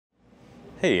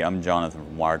Hey, I'm Jonathan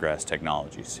from Wiregrass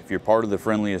Technologies. If you're part of the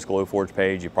Friendliest Glowforge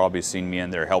page, you've probably seen me in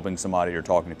there helping somebody or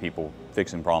talking to people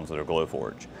fixing problems with their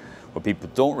Glowforge. What people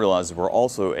don't realize is we're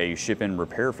also a ship-in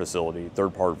repair facility,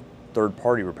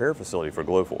 third-party repair facility for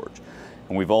Glowforge.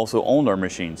 And we've also owned our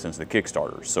machines since the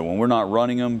Kickstarter. So when we're not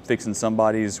running them, fixing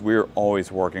somebody's, we're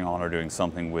always working on or doing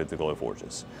something with the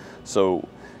Glowforges. So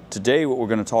today what we're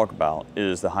going to talk about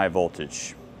is the high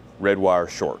voltage red wire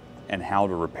short and how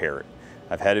to repair it.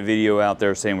 I've had a video out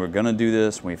there saying we're going to do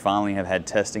this. We finally have had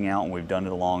testing out and we've done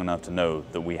it long enough to know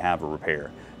that we have a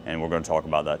repair, and we're going to talk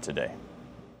about that today.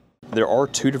 There are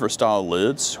two different style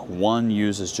lids. One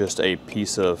uses just a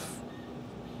piece of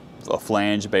a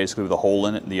flange basically with a hole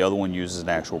in it. The other one uses an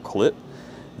actual clip.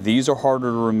 These are harder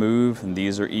to remove and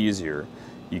these are easier.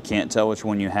 You can't tell which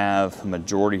one you have. The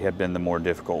majority have been the more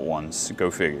difficult ones.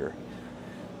 Go figure.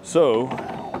 So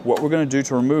what we're going to do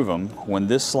to remove them, when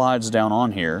this slides down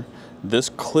on here, this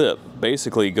clip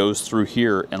basically goes through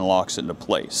here and locks it into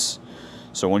place.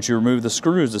 So once you remove the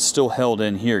screws, it's still held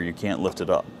in here. You can't lift it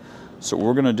up. So what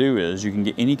we're going to do is you can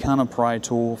get any kind of pry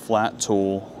tool, flat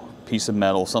tool, piece of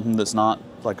metal, something that's not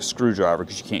like a screwdriver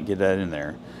because you can't get that in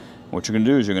there. What you're going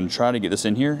to do is you're going to try to get this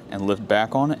in here and lift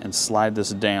back on it and slide this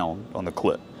down on the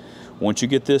clip. Once you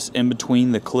get this in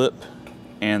between the clip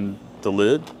and the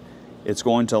lid, it's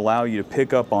going to allow you to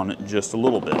pick up on it just a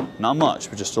little bit. Not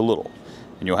much, but just a little.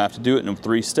 And you'll have to do it in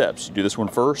 3 steps. You do this one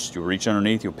first, you'll reach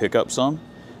underneath, you'll pick up some,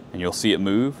 and you'll see it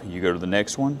move. You go to the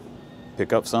next one,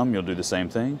 pick up some, you'll do the same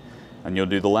thing, and you'll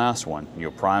do the last one.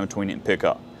 You'll pry in between it and pick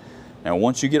up. Now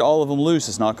once you get all of them loose,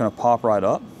 it's not going to pop right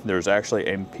up. There's actually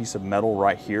a piece of metal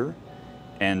right here,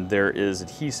 and there is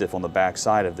adhesive on the back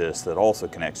side of this that also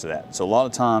connects to that. So a lot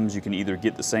of times you can either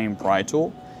get the same pry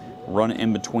tool, run it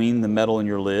in between the metal and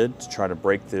your lid to try to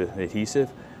break the adhesive,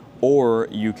 or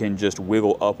you can just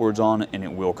wiggle upwards on it and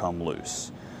it will come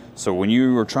loose. So when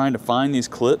you are trying to find these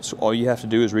clips, all you have to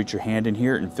do is reach your hand in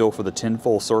here and feel for the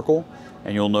tinfoil circle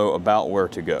and you'll know about where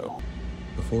to go.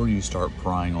 Before you start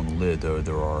prying on the lid though,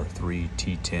 there are 3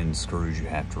 T10 screws you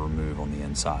have to remove on the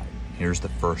inside. Here's the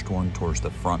first one towards the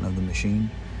front of the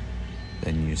machine.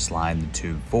 Then you slide the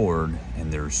tube forward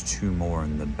and there's 2 more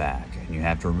in the back. And you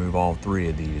have to remove all 3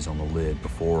 of these on the lid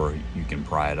before you can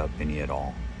pry it up any at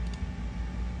all.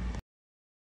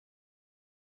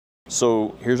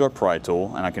 So here's our pry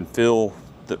tool, and I can feel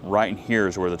that right in here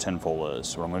is where the tinfoil is.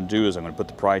 So what I'm going to do is I'm going to put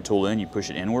the pry tool in, you push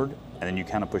it inward, and then you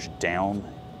kind of push it down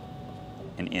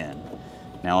and in.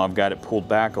 Now I've got it pulled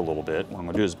back a little bit. What I'm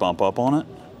going to do is bump up on it,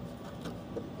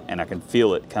 and I can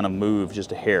feel it kind of move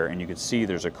just a hair, and you can see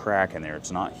there's a crack in there.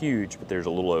 It's not huge, but there's a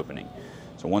little opening.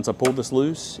 So once I pull this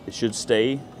loose, it should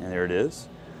stay, and there it is.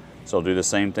 So I'll do the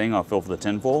same thing. I'll feel for the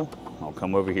tinfoil. I'll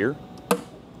come over here,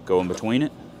 go in between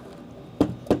it,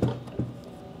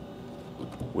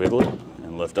 wiggle it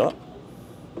and lift up.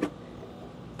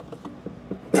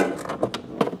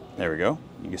 There we go.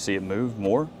 You can see it move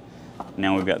more.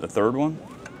 Now we've got the third one.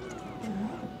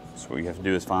 So what you have to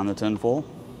do is find the tinfoil,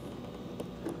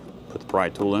 put the pry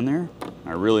tool in there.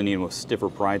 I really need a stiffer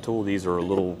pry tool. These are a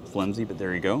little flimsy, but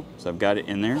there you go. So I've got it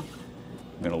in there.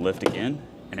 I'm going to lift again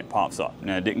and it pops up.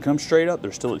 Now it didn't come straight up.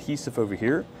 There's still adhesive over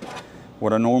here.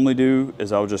 What I normally do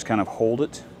is I'll just kind of hold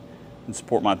it and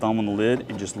support my thumb on the lid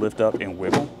and just lift up and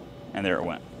wiggle, and there it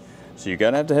went. So you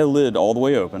gotta have to have the lid all the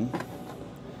way open.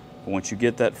 But once you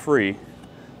get that free,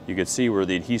 you can see where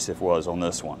the adhesive was on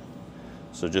this one.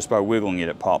 So just by wiggling it,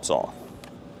 it pops off.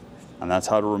 And that's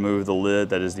how to remove the lid.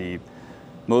 That is the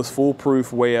most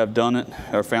foolproof way I've done it,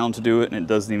 or found to do it, and it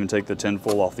doesn't even take the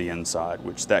tinfoil off the inside,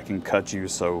 which that can cut you,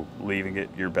 so leaving it,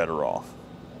 you're better off.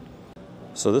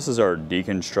 So this is our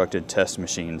deconstructed test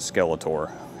machine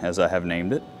Skeletor, as I have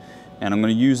named it. And I'm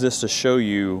going to use this to show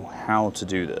you how to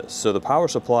do this. So the power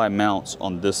supply mounts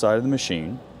on this side of the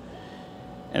machine,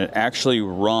 and it actually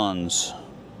runs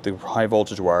the high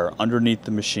voltage wire underneath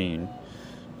the machine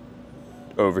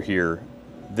over here,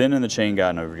 then in the chain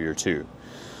guide and over here too.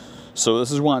 So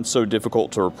this is why it's so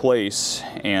difficult to replace,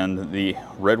 and the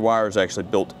red wire is actually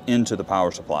built into the power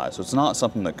supply, so it's not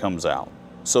something that comes out.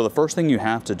 So the first thing you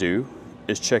have to do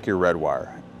is check your red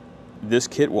wire. This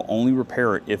kit will only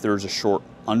repair it if there's a short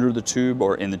under the tube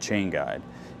or in the chain guide.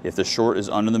 If the short is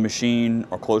under the machine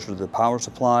or closer to the power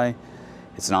supply,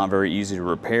 it's not very easy to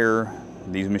repair.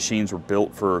 These machines were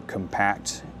built for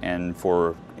compact and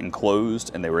for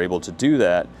enclosed, and they were able to do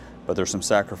that, but there's some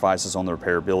sacrifices on the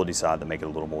repairability side that make it a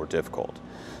little more difficult.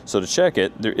 So to check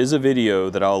it, there is a video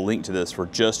that I'll link to this for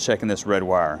just checking this red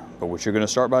wire. But what you're going to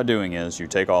start by doing is you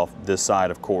take off this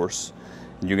side, of course,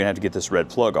 and you're going to have to get this red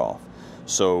plug off.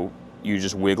 So you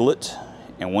just wiggle it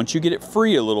And once you get it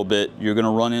free a little bit, you're going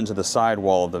to run into the side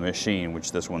wall of the machine,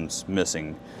 which this one's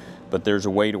missing. But there's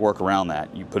a way to work around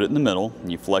that. You put it in the middle,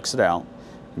 and you flex it out,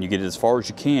 and you get it as far as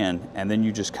you can, and then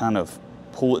you just kind of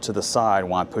pull it to the side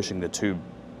while pushing the tube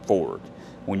forward.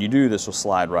 When you do, this will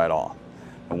slide right off.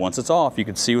 And once it's off, you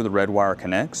can see where the red wire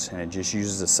connects, and it just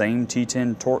uses the same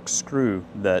T10 Torx screw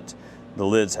that the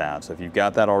lids have. So if you've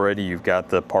got that already, you've got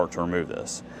the part to remove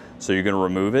this. So you're going to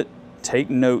remove it.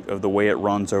 Take note of the way it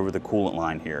runs over the coolant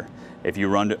line here. If you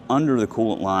run it under the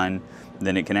coolant line,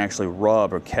 then it can actually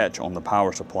rub or catch on the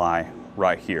power supply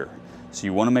right here. So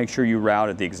you want to make sure you route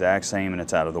it the exact same and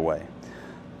it's out of the way.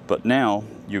 But now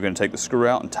you're going to take the screw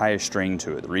out and tie a string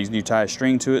to it. The reason you tie a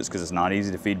string to it is because it's not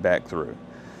easy to feed back through.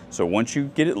 So once you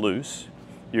get it loose,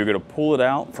 you're going to pull it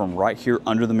out from right here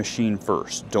under the machine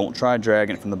first. Don't try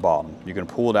dragging it from the bottom. You're going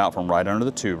to pull it out from right under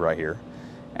the tube right here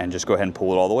and just go ahead and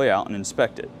pull it all the way out and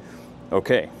inspect it.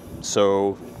 Okay,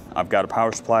 so I've got a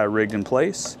power supply rigged in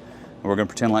place, and we're going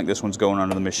to pretend like this one's going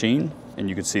under the machine, and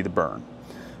you can see the burn.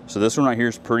 So this one right here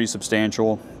is pretty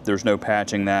substantial. There's no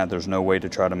patching that. There's no way to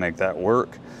try to make that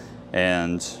work.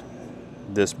 And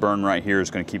this burn right here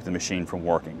is going to keep the machine from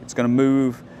working. It's going to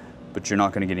move, but you're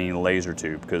not going to get any laser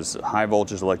tube, because high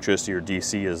voltage electricity or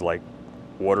DC is like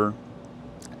water.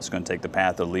 It's going to take the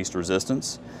path of least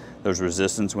resistance. There's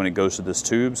resistance when it goes to this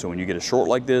tube, so when you get a short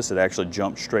like this, it actually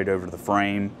jumps straight over to the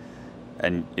frame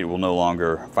and it will no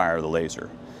longer fire the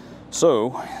laser.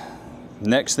 So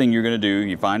next thing you're going to do,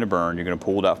 you find a burn, you're going to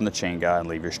pull it out from the chain guide and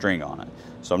leave your string on it.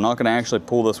 So I'm not going to actually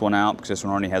pull this one out because this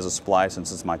one already has a splice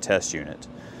since it's my test unit.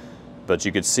 But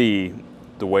you could see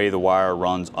the way the wire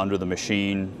runs under the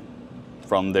machine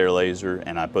from their laser,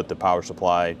 and I put the power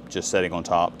supply just setting on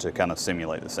top to kind of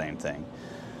simulate the same thing.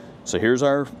 So here is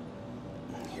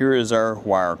our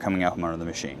wire coming out from under the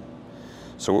machine.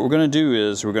 So what we're going to do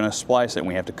is we're going to splice it, and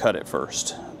we have to cut it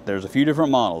first. There's a few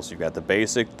different models. You've got the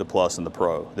basic, the plus, and the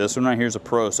pro. This one right here is a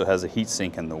pro, so it has a heat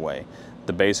sink in the way.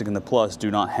 The basic and the plus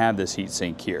do not have this heat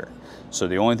sink here. So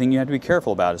the only thing you have to be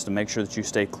careful about is to make sure that you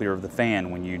stay clear of the fan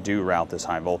when you do route this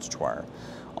high voltage wire.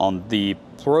 On the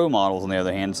pro models, on the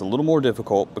other hand, it's a little more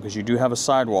difficult because you do have a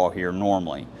sidewall here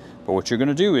normally. But what you're going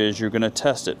to do is you're going to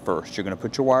test it first. You're going to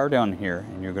put your wire down here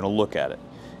and you're going to look at it.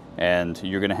 And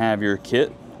you're going to have your kit,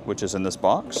 which is in this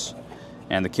box.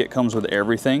 And the kit comes with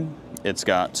everything. It's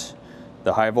got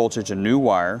the high voltage and new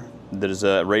wire that is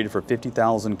rated for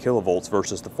 50,000 kilovolts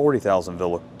versus the 40,000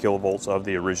 kilovolts of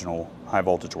the original high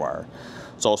voltage wire.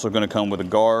 It's also going to come with a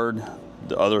guard,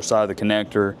 the other side of the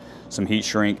connector, some heat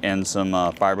shrink, and some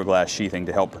fiberglass sheathing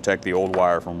to help protect the old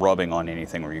wire from rubbing on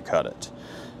anything where you cut it.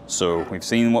 So we've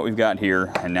seen what we've got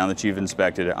here, and now that you've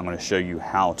inspected it, I'm going to show you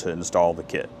how to install the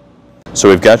kit. So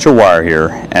we've got your wire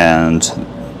here, and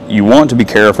you want to be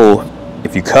careful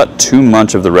if you cut too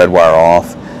much of the red wire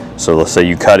off. So let's say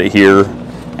you cut it here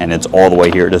and it's all the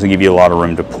way here, it doesn't give you a lot of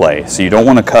room to play. So you don't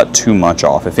want to cut too much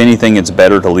off. If anything, it's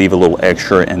better to leave a little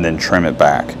extra and then trim it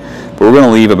back. But we're going to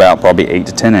leave about probably 8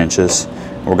 to 10 inches.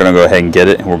 We're going to go ahead and get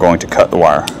it, and we're going to cut the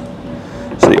wire.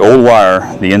 So the old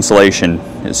wire, the insulation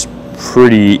is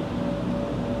pretty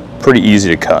easy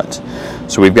to cut.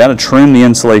 So we've got to trim the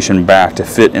insulation back to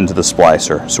fit into the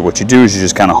splicer. So what you do is you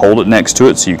just kind of hold it next to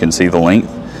it so you can see the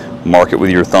length. Mark it with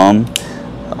your thumb.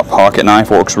 A pocket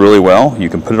knife works really well. You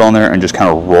can put it on there and just kind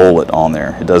of roll it on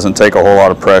there. It doesn't take a whole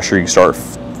lot of pressure. You start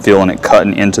feeling it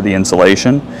cutting into the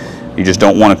insulation. You just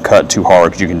don't want to cut too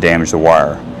hard because you can damage the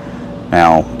wire.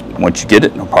 Now, once you get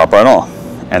it, it'll pop right off.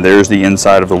 And there's the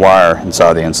inside of the wire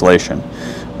inside the insulation.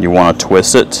 You want to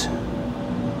twist it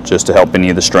just to help any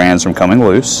of the strands from coming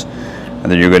loose.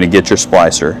 And then you're going to get your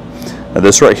splicer. Now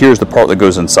this right here is the part that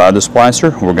goes inside the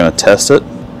splicer. We're going to test it.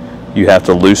 You have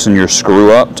to loosen your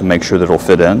screw up to make sure that it'll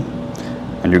fit in.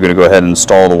 And you're going to go ahead and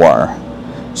install the wire.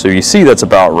 So you see that's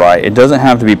about right. It doesn't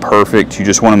have to be perfect. You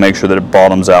just want to make sure that it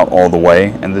bottoms out all the way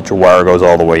and that your wire goes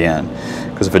all the way in.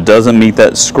 Because if it doesn't meet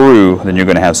that screw, then you're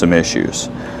going to have some issues.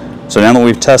 So now that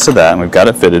we've tested that and we've got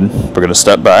it fitted, we're going to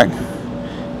step back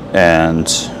and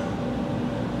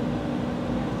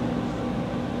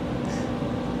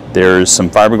there's some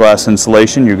fiberglass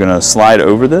insulation. You're going to slide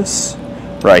over this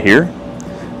right here.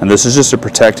 And this is just to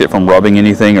protect it from rubbing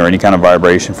anything or any kind of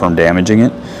vibration from damaging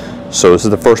it. So this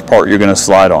is the first part you're going to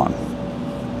slide on.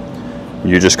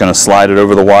 You're just going to slide it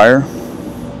over the wire.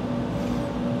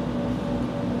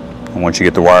 And once you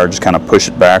get the wire, just kind of push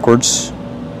it backwards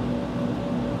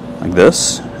like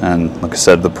this. And like I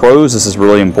said, the pros, this is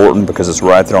really important because it's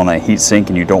right there on that heat sink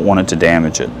and you don't want it to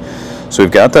damage it. So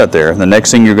we've got that there. The next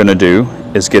thing you're going to do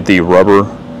is get the rubber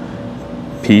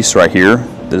piece right here.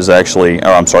 That is actually,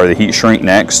 oh, I'm sorry, the heat shrink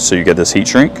next. So you get this heat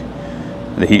shrink.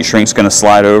 The heat shrink's going to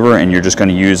slide over, and you're just going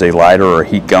to use a lighter or a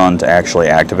heat gun to actually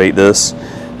activate this.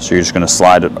 So you're just going to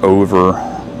slide it over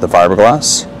the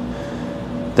fiberglass.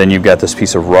 Then you've got this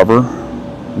piece of rubber.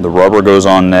 The rubber goes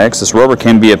on next. This rubber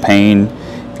can be a pain.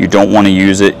 If you don't want to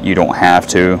use it, you don't have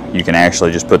to. You can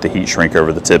actually just put the heat shrink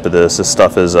over the tip of this. This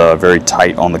stuff is very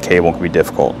tight on the cable and can be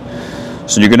difficult.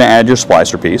 So you're going to add your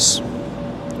splicer piece,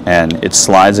 and it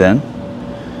slides in.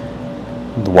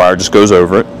 The wire just goes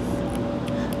over it.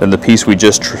 Then the piece we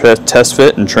just test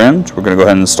fit and trimmed, we're going to go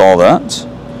ahead and install that. So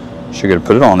you're going to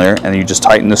put it on there, and then you just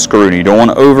tighten the screw. And you don't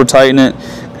want to over tighten it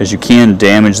because you can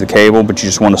damage the cable, but you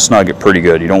just want to snug it pretty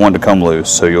good. You don't want it to come loose,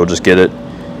 so you'll just get it,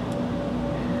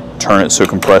 turn it so it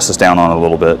compresses down on it a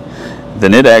little bit.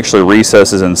 Then it actually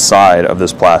recesses inside of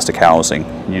this plastic housing.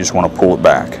 You just want to pull it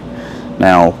back.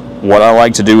 Now, what I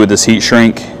like to do with this heat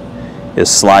shrink is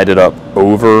slide it up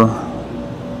over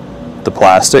the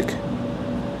plastic,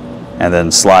 and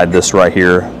then slide this right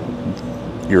here,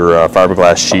 your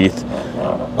fiberglass sheath,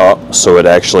 up so it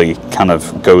actually kind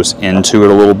of goes into it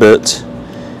a little bit.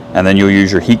 And then you'll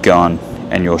use your heat gun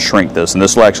and you'll shrink this. And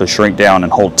this will actually shrink down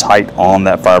and hold tight on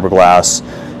that fiberglass,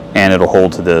 and it'll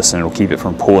hold to this, and it'll keep it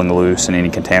from pulling loose and any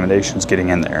contaminations getting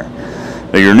in there.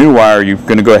 Now your new wire, you're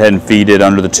going to go ahead and feed it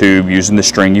under the tube using the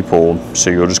string you pulled. So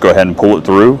you'll just go ahead and pull it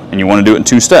through, and you want to do it in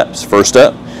 2 steps. First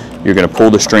step, you're going to pull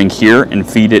the string here and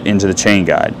feed it into the chain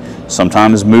guide.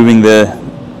 Sometimes moving the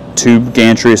tube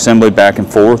gantry assembly back and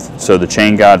forth so the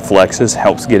chain guide flexes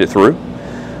helps get it through.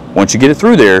 Once you get it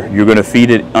through there, you're going to feed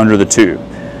it under the tube.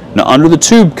 Now under the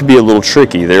tube can be a little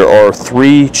tricky. There are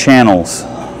 3 channels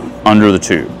under the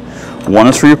tube. One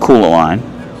is for your coolant line,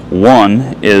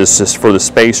 one is just for the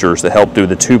spacers that help do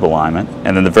the tube alignment,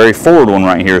 and then the very forward one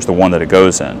right here is the one that it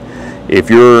goes in. If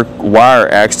your wire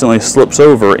accidentally slips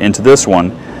over into this one,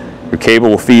 your cable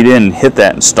will feed in and hit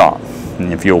that and stop.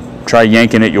 And if you'll try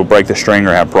yanking it, you'll break the string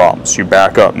or have problems. You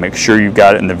back up, make sure you've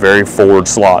got it in the very forward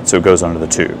slot so it goes under the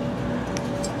tube.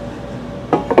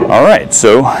 All right,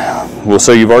 so we'll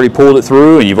say you've already pulled it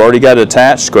through and you've already got it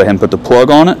attached. Go ahead and put the plug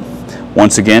on it.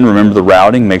 Once again, remember the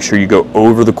routing. Make sure you go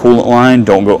over the coolant line,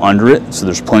 don't go under it, so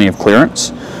there's plenty of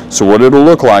clearance. So what it'll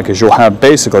look like is you'll have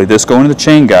basically this going to the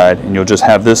chain guide, and you'll just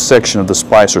have this section of the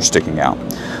splicer sticking out.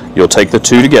 You'll take the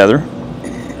 2 together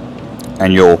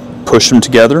and you'll push them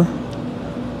together.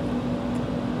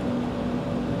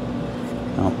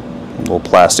 A little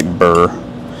plastic burr.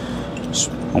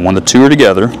 And when the 2 are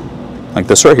together, like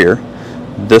this right here,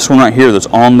 this one right here that's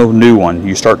on the new one,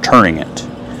 you start turning it.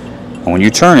 And when you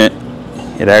turn it,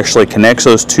 it actually connects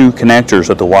those 2 connectors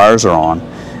that the wires are on,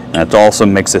 and it also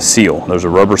makes a seal. There's a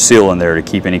rubber seal in there to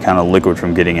keep any kind of liquid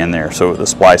from getting in there, so the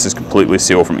splice is completely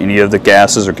sealed from any of the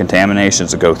gases or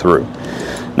contaminations that go through.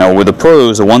 Now with the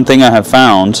pros, the one thing I have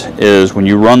found is when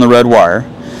you run the red wire,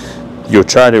 you'll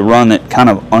try to run it kind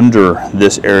of under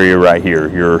this area right here,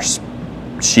 your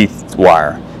sheath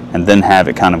wire, and then have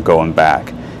it kind of going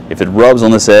back. If it rubs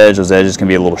on this edge, those edges can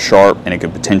be a little sharp and it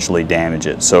could potentially damage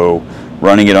it. So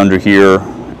running it under here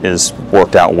has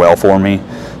worked out well for me.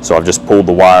 So I've just pulled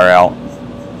the wire out,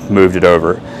 moved it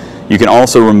over. You can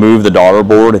also remove the daughter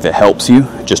board if it helps you.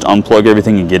 Just unplug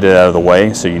everything and get it out of the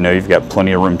way so you know you've got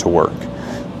plenty of room to work.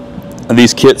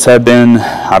 These kits have been,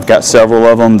 I've got several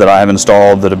of them that I have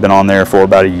installed that have been on there for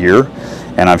about a year,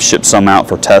 and I've shipped some out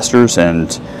for testers,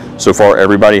 and so far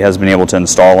everybody has been able to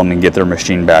install them and get their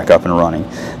machine back up and running.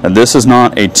 Now this is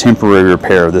not a temporary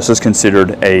repair, this is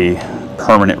considered a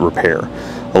permanent repair.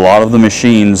 A lot of the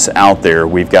machines out there,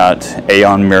 we've got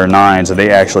Aeon Mirror 9s, and they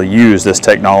actually use this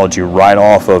technology right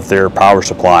off of their power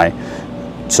supply,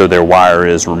 so their wire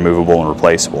is removable and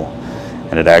replaceable.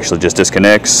 And it actually just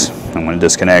disconnects, and when it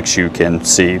disconnects you can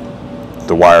see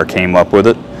the wire came up with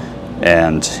it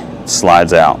and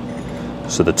slides out.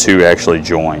 So the 2 actually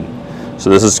join. So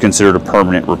this is considered a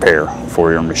permanent repair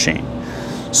for your machine.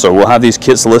 So we'll have these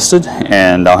kits listed,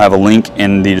 and I'll have a link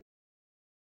in the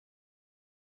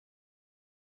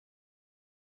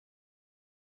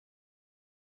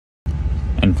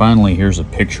And finally, here's a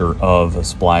picture of a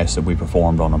splice that we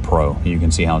performed on a Pro. You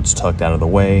can see how it's tucked out of the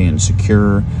way and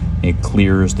secure. It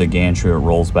clears the gantry, it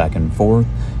rolls back and forth,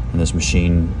 and this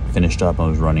machine finished up and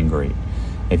was running great.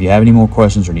 If you have any more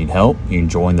questions or need help, you can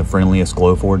join the Friendliest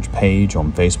Glowforge page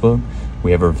on Facebook.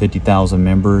 We have over 50,000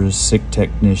 members, 6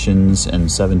 technicians, and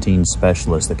 17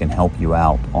 specialists that can help you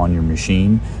out on your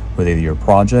machine with either your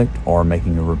project or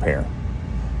making a repair.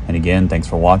 And again, thanks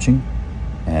for watching,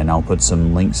 and I'll put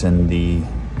some links in the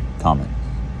comment.